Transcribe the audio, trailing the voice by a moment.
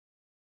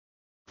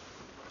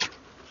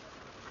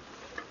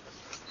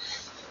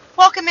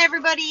Welcome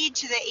everybody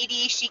to the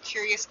ADHD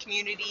Curious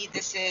community.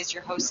 This is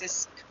your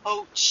hostess,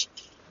 Coach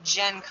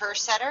Jen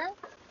Kersetter,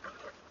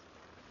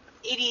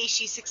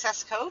 ADHD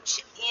Success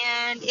Coach,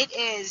 and it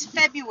is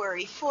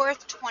February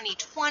 4th,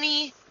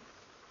 2020.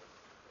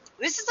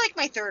 This is like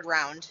my third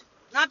round,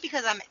 not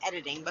because I'm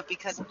editing, but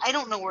because I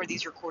don't know where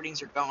these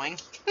recordings are going.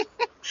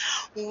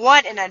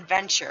 What an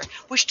adventure,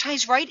 which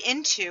ties right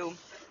into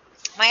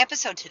my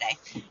episode today.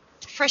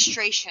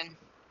 Frustration.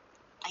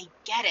 I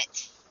get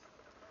it.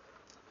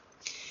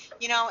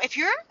 You know, if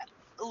you're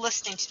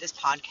listening to this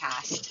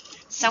podcast,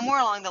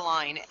 somewhere along the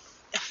line,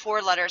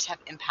 4 letters have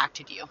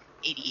impacted you,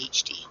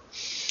 ADHD.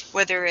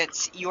 Whether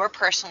it's your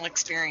personal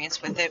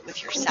experience with it,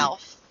 with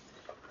yourself,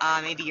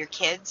 maybe your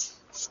kids,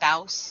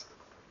 spouse,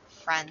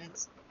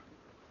 friends,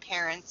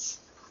 parents,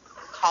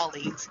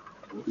 colleagues.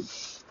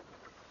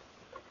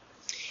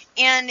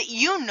 And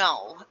you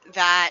know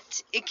that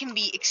it can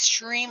be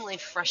extremely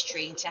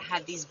frustrating to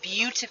have these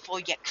beautiful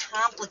yet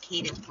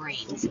complicated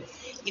brains.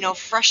 You know,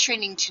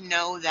 frustrating to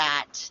know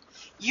that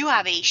you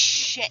have a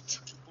shit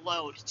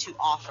load to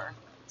offer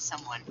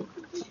someone.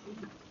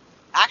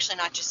 Actually,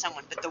 not just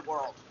someone, but the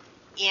world.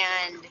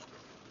 And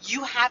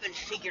you haven't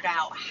figured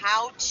out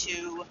how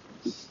to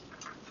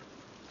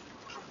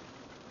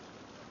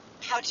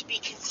be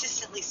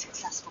consistently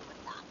successful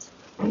with that.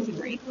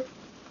 Right?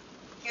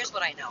 Here's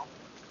what I know.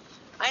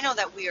 I know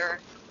that we are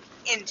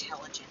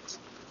intelligent,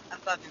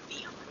 above and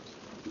beyond.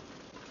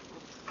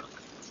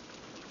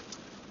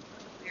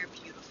 We're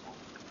beautiful.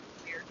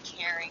 We're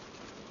caring.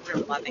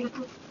 We're loving.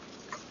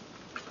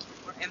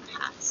 We're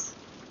empaths.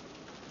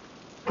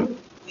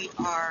 We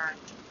are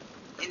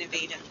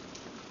innovative.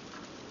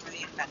 We're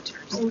the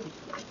inventors.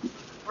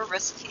 We're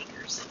risk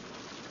takers.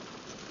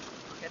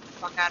 Get the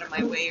fuck out of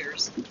my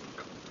wayers.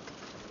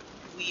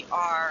 We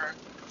are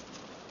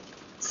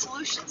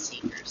solution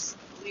seekers.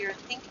 We are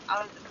think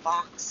out of the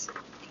box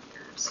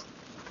thinkers.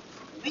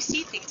 We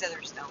see things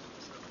others don't,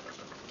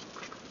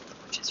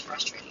 which is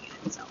frustrating in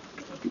itself.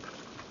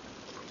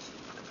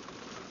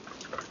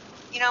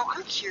 You know,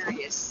 I'm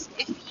curious,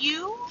 if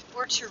you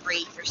were to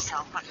rate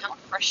yourself on how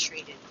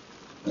frustrated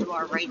you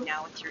are right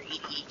now with your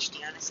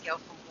ADHD on a scale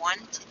from 1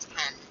 to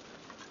 10,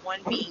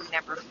 1 being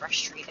never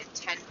frustrated,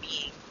 10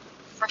 being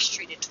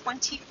frustrated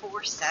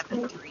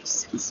 24/7,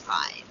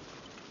 365,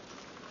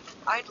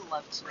 I'd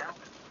love to know.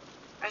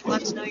 I'd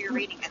love to know your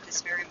rating at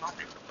this very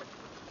moment.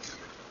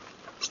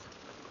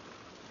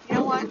 You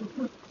know what?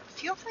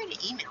 Feel free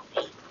to email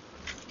me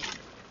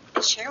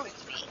and share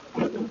with me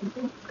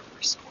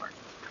your score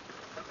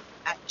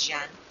at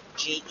Jen,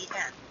 Jen,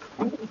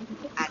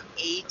 at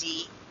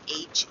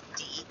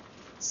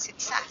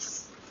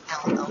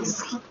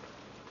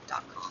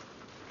ADHDsuccessllc.com.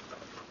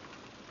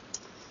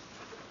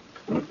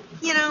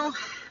 You know,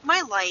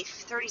 my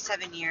life,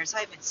 37 years,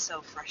 I've been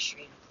so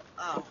frustrated.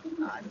 Oh,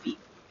 God.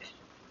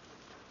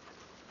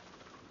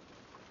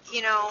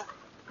 You know,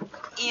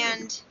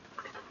 and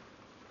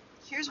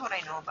here's what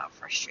I know about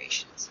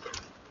frustrations.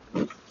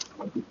 When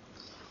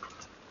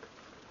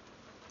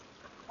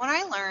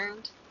I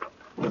learned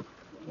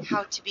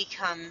how to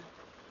become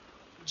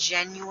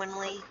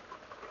genuinely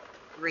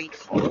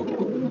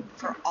grateful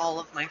for all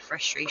of my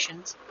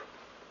frustrations,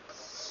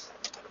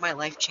 my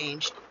life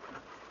changed.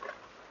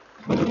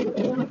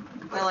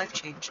 My life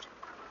changed.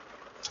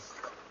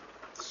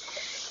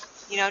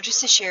 You know,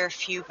 just to share a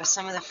few, but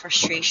some of the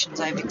frustrations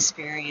I've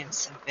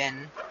experienced have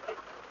been,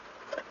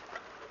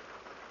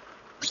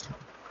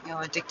 you know,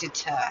 addicted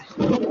to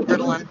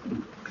Ritalin,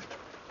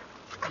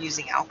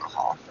 using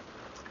alcohol.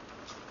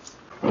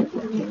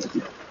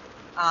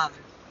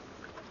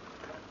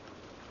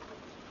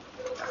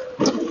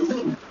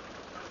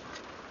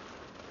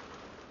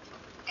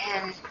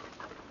 And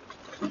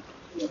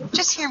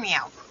just hear me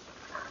out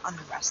on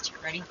the rest here.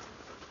 Ready?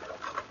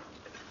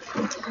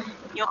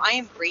 You know, I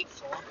am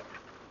grateful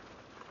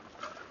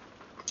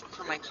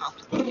for my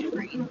complicated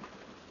brain.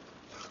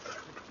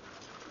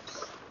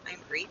 I'm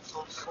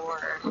grateful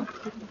for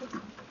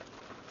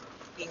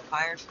being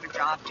fired from a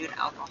job due to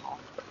alcohol.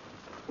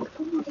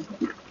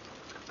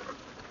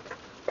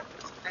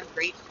 I'm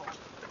grateful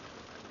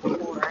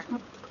for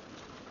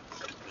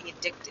being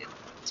addicted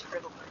to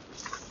Ritalin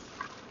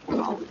in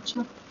college.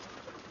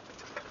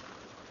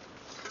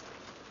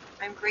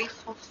 I'm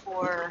grateful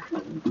for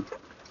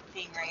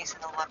being raised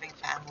in a loving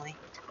family.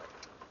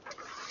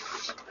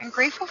 I'm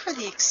grateful for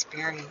the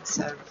experience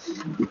of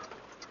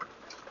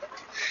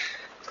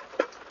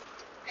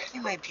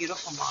having my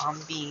beautiful mom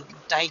being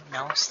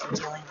diagnosed and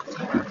dealing with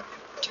her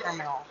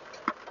terminal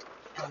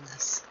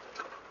illness.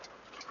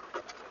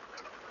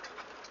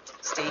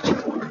 Stage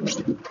 4,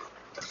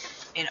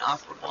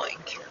 inoperable,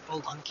 incurable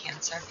lung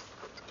cancer.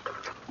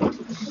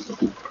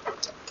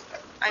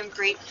 I'm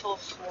grateful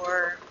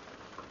for,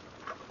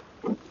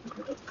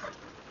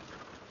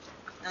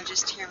 now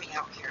just hear me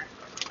out here.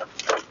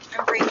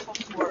 I'm grateful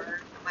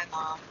for my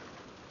mom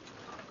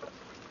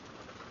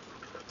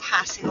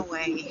passing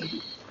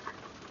away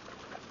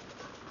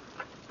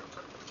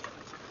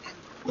and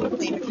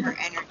leaving her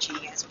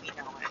energy as we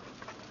know it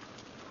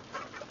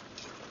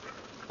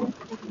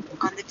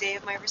on the day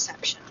of my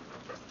reception.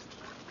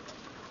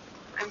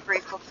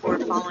 grateful for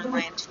following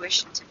my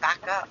intuition to back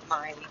up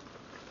my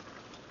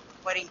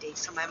wedding day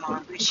so my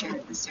mom could share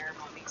in the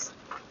ceremonies.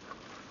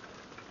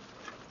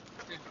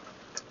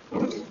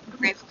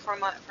 Grateful for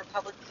my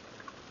public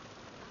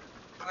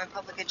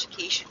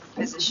education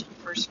position,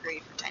 first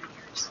grade for 10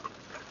 years.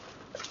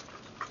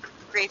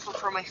 Grateful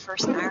for my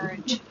first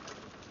marriage.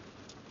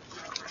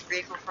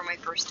 Grateful for my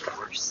first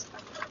divorce.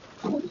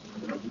 I'm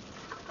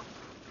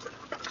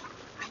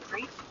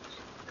grateful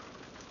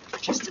for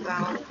just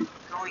about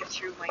going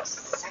through my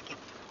second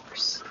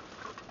divorce.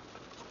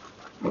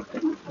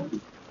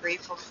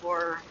 Grateful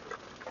for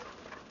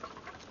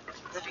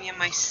living in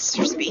my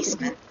sister's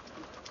basement,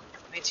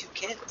 my 2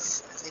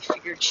 kids, as I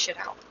figured shit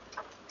out.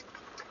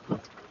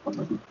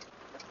 But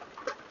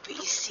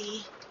you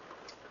see,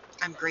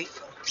 I'm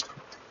grateful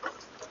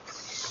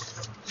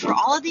for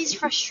all of these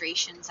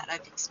frustrations that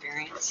I've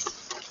experienced.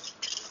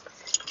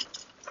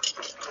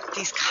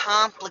 These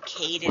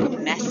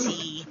complicated,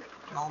 messy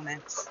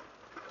moments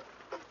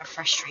of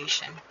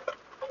frustration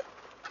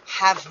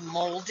have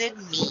molded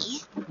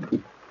me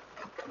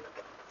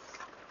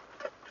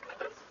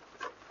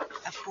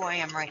of who I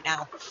am right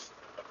now.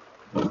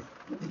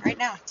 Right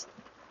now.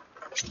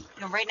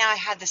 Right now I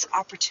have this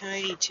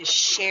opportunity to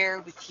share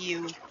with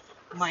you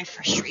my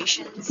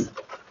frustrations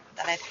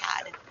that I've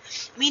had.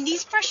 I mean,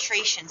 these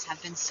frustrations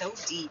have been so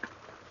deep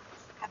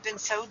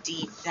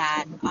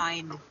that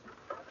I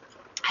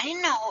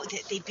didn't know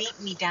that they beat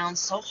me down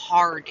so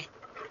hard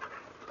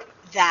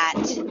that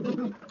I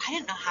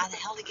didn't know how the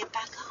hell to get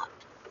back up.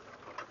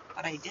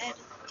 But I did.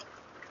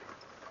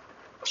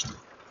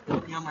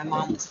 My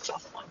mom was a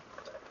tough one.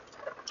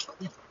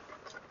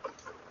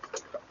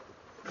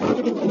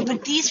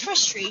 But these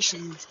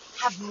frustrations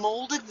have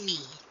molded me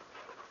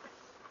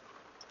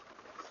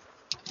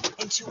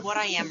into what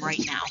I am right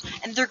now.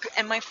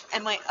 And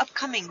my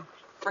upcoming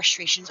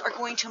frustrations are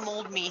going to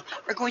mold me,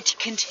 are going to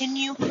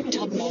continue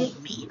to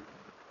mold me.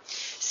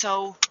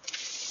 So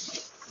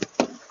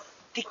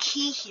the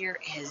key here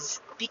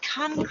is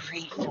become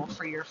grateful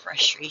for your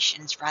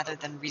frustrations rather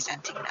than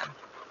resenting them.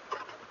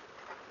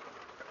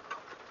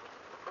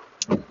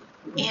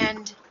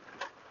 And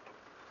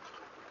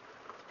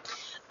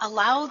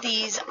allow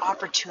these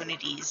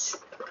opportunities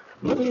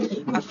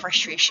of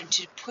frustration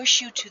to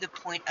push you to the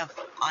point of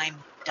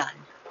I'm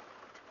done.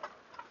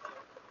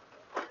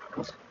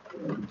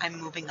 I'm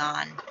moving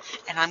on,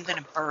 and I'm going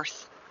to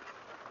birth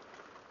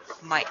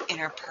my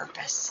inner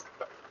purpose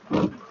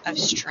of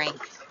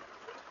strength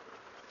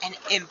and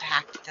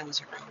impact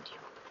those around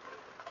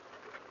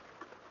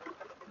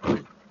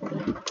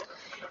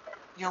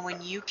you.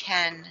 When you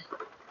can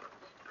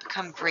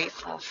become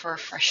grateful for a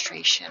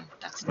frustration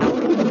that's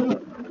known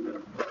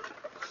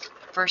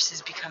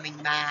versus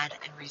becoming mad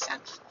and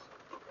resentful.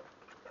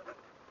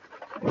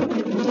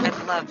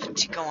 I'd love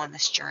to go on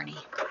this journey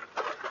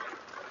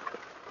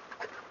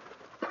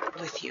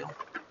with you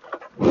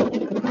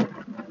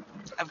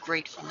of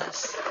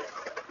gratefulness,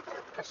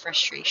 of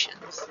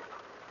frustrations,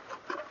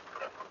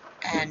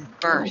 and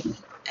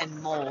birth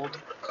and mold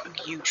who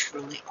you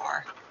truly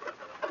are.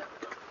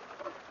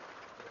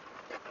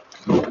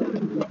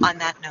 On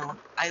that note,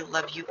 I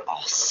love you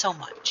all so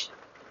much.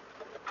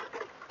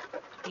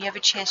 When you have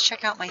a chance,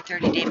 check out my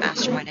 30-day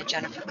mastermind at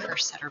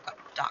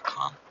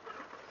jenniferkersetter.com.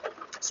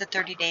 It's a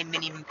 30-day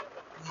mini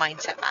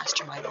mindset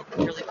mastermind.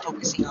 We're really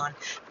focusing on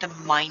the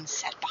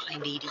mindset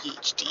behind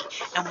ADHD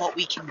and what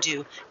we can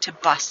do to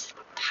bust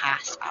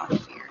past our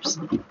fears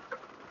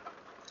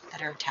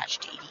that are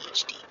attached to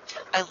ADHD.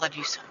 I love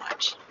you so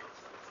much.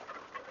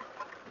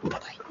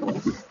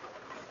 Bye-bye.